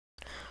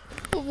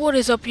What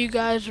is up, you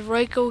guys?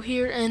 Raiko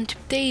here, and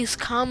today's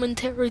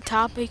commentary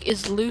topic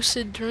is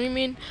lucid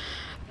dreaming.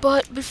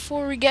 But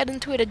before we get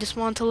into it, I just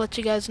want to let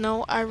you guys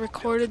know I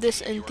recorded this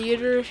in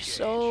theater,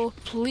 so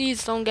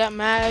please don't get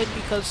mad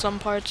because some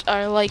parts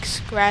are like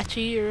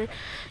scratchy or,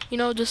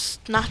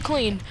 just not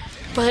clean.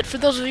 But for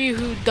those of you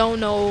who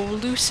don't know,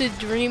 lucid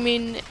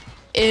dreaming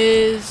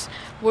is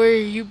where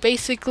you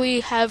basically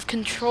have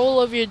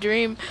control of your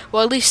dream.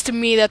 Well, at least to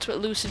me, that's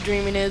what lucid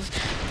dreaming is.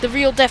 The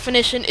real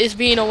definition is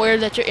being aware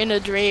that you're in a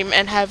dream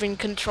and having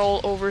control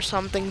over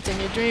some things in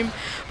your dream.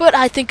 But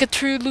I think a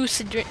true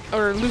lucid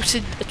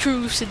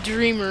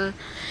dreamer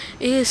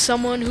is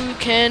someone who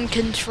can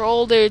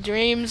control their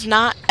dreams.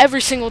 Not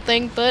every single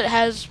thing, but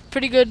has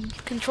pretty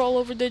good control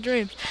over their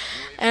dreams.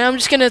 And I'm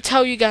just going to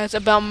tell you guys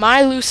about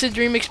my lucid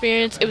dream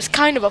experience. It was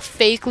kind of a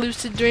fake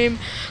lucid dream.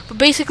 But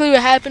basically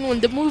what happened when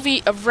the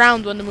movie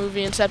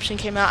Inception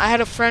came out, I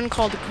had a friend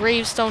called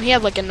Gravestone. He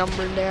had like a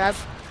number in there.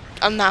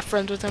 I'm not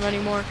friends with him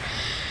anymore.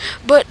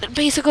 But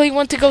basically he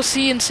went to go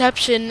see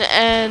Inception,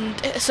 and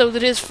so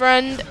did his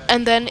friend,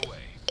 and then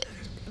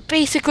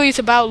basically it's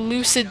about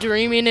lucid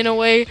dreaming in a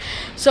way.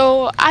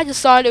 So I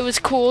just thought it was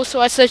cool, so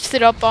I searched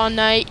it up all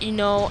night,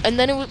 and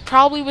then it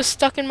probably was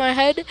stuck in my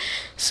head,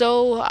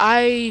 so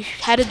I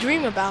had a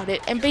dream about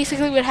it. And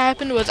basically what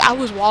happened was I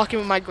was walking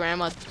with my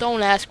grandma.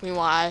 Don't ask me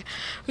why.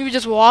 We were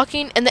just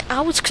walking, and then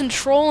I was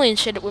controlling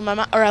shit with my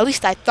mind, or at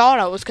least I thought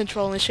I was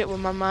controlling shit with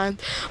my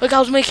mind. Like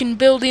I was making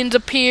buildings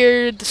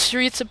appear, the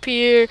streets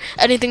appear,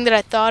 anything that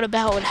I thought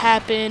about would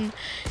happen.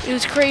 It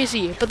was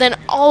crazy. But then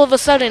all of a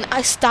sudden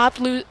I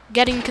stopped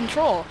getting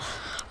control.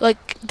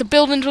 Like the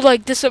buildings would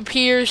like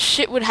disappear,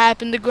 shit would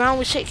happen, the ground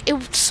would shake. It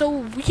was so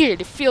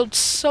weird. It felt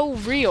so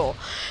real.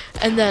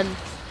 And then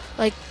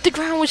like the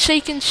ground was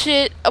shaking,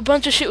 shit, a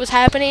bunch of shit was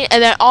happening,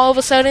 and then all of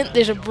a sudden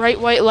there's a bright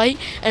white light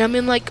and I'm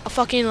in like a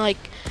fucking like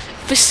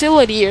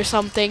facility or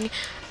something.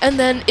 And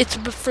then it's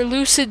for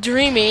lucid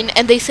dreaming,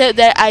 and they said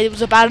that I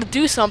was about to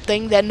do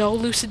something that no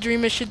lucid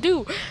dreamer should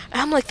do. And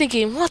I'm like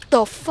thinking, what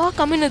the fuck?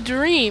 I'm in a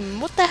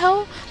dream. What the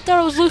hell? I thought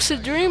I was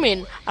lucid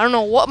dreaming. I don't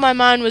know what my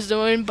mind was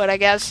doing, but I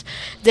guess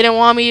didn't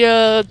want me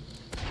to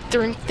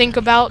think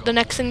about the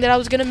next thing that I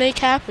was gonna make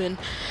happen.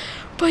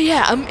 But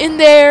yeah, I'm in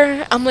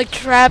there. I'm like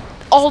trapped.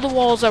 All the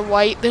walls are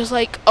white. There's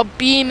like a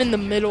beam in the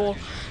middle.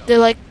 They're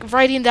like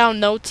writing down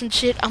notes and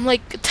shit. I'm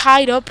like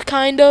tied up,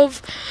 kind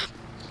of.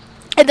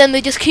 And then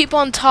they just keep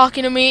on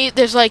talking to me.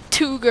 There's like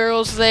two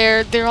girls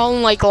there. They're all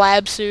in like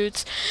lab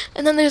suits.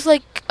 And then there's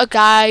like a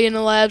guy in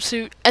a lab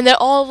suit. And then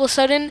all of a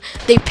sudden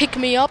they pick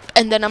me up,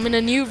 and then I'm in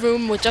a new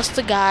room with just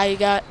a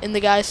guy in the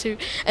guy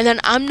suit. And then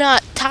I'm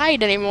not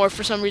tied anymore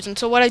for some reason.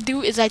 So what I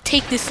do is I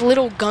take this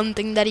little gun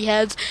thing that he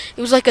has.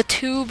 It was like a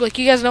tube. Like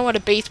you guys know at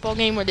a baseball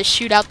game where they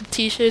shoot out the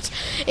t-shirts.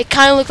 It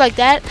kind of looked like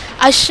that.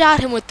 I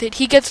shot him with it.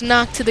 He gets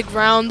knocked to the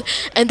ground,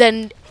 and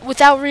then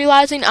without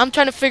realizing, I'm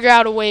trying to figure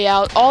out a way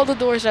out. All the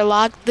doors are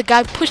locked. The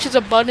guy pushes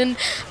a button.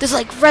 There's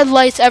like red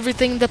lights,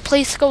 everything. The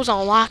place goes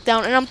on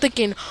lockdown, and I'm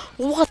thinking,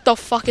 what the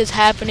fuck is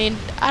happening?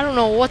 I don't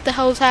know what the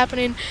hell is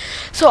happening.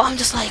 So I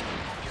just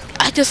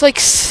like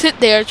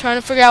sit there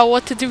trying to figure out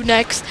what to do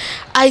next.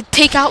 I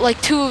take out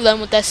like two of them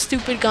with that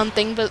stupid gun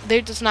thing, but they're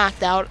just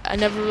knocked out. I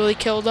never really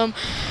killed them.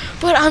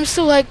 But I'm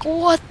still like,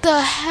 what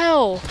the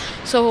hell?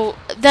 So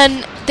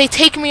then they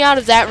take me out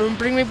of that room,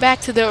 bring me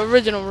back to the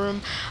original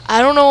room.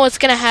 I don't know what's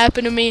gonna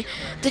happen to me.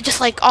 They're just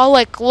like all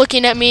like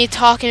looking at me,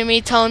 talking to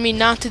me, telling me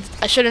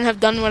I shouldn't have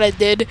done what I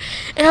did.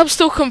 And I'm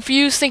still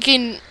confused,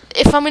 thinking,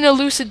 if I'm in a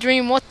lucid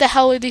dream, what the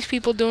hell are these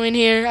people doing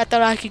here? I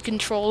thought I could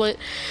control it.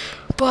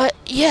 But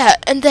yeah,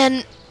 and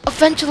then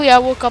eventually I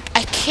woke up.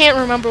 I can't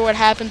remember what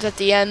happens at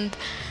the end.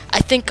 I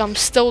think I'm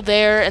still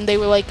there, and they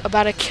were like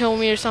about to kill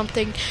me or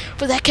something.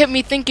 But that kept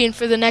me thinking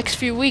for the next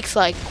few weeks,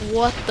 like,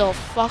 what the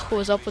fuck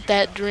was up with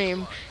that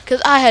dream?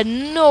 Because I had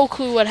no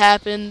clue what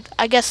happened.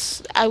 I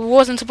guess I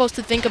wasn't supposed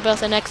to think about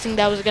the next thing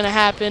that was going to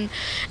happen.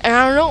 And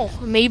I don't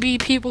know, maybe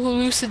people who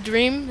lucid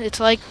dream,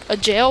 it's like a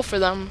jail for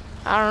them.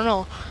 I don't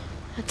know.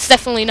 It's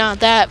definitely not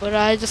that, but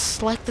I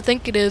just like to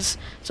think it is.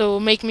 So it will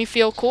make me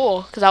feel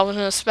cool, because I was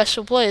in a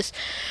special place.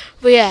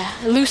 But yeah,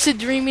 lucid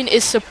dreaming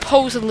is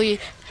supposedly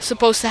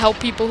supposed to help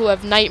people who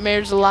have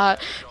nightmares a lot,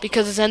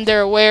 because then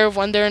they're aware of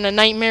when they're in a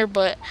nightmare.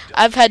 But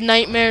I've had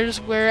nightmares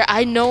where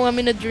I know I'm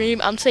in a dream.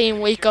 I'm saying,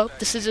 wake up,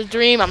 this is a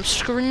dream. I'm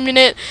screaming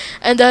it,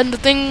 and then the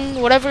thing,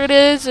 whatever it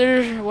is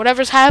or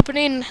whatever's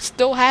happening,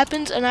 still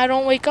happens, and I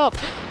don't wake up.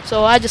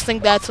 So I just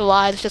think that's a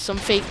lie. It's just some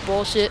fake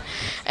bullshit.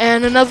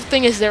 And another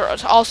thing is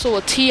there's also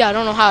a tea. I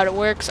don't know how it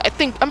works.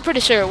 I'm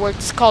pretty sure it works.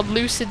 It's called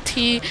Lucid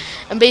Tea,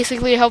 and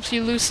basically it helps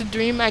you lucid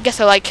dream. I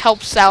guess it like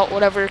helps out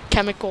whatever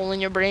chemical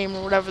in your brain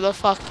or whatever the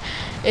fuck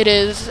it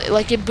is.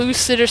 Like it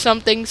boosts it or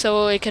something,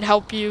 so it could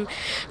help you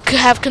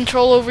have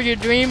control over your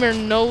dream or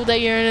know that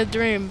you're in a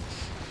dream.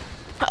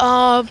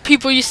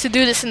 People used to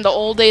do this in the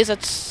old days.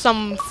 That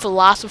some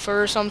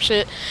philosopher or some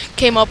shit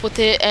came up with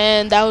it,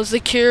 and that was the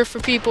cure for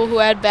people who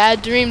had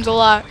bad dreams a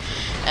lot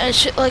and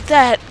shit like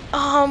that.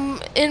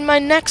 In my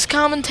next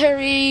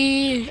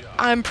commentary,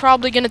 I'm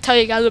probably gonna tell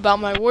you guys about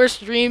my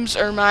worst dreams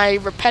or my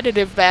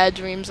repetitive bad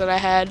dreams that I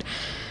had.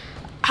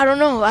 I don't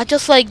know. I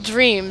just like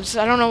dreams.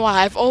 I don't know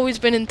why. I've always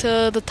been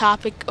into the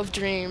topic of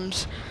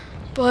dreams.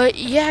 But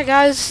yeah,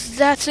 guys,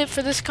 that's it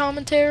for this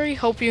commentary.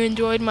 Hope you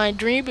enjoyed my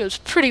dream. It was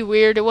pretty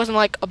weird. It wasn't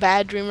like a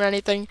bad dream or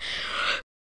anything.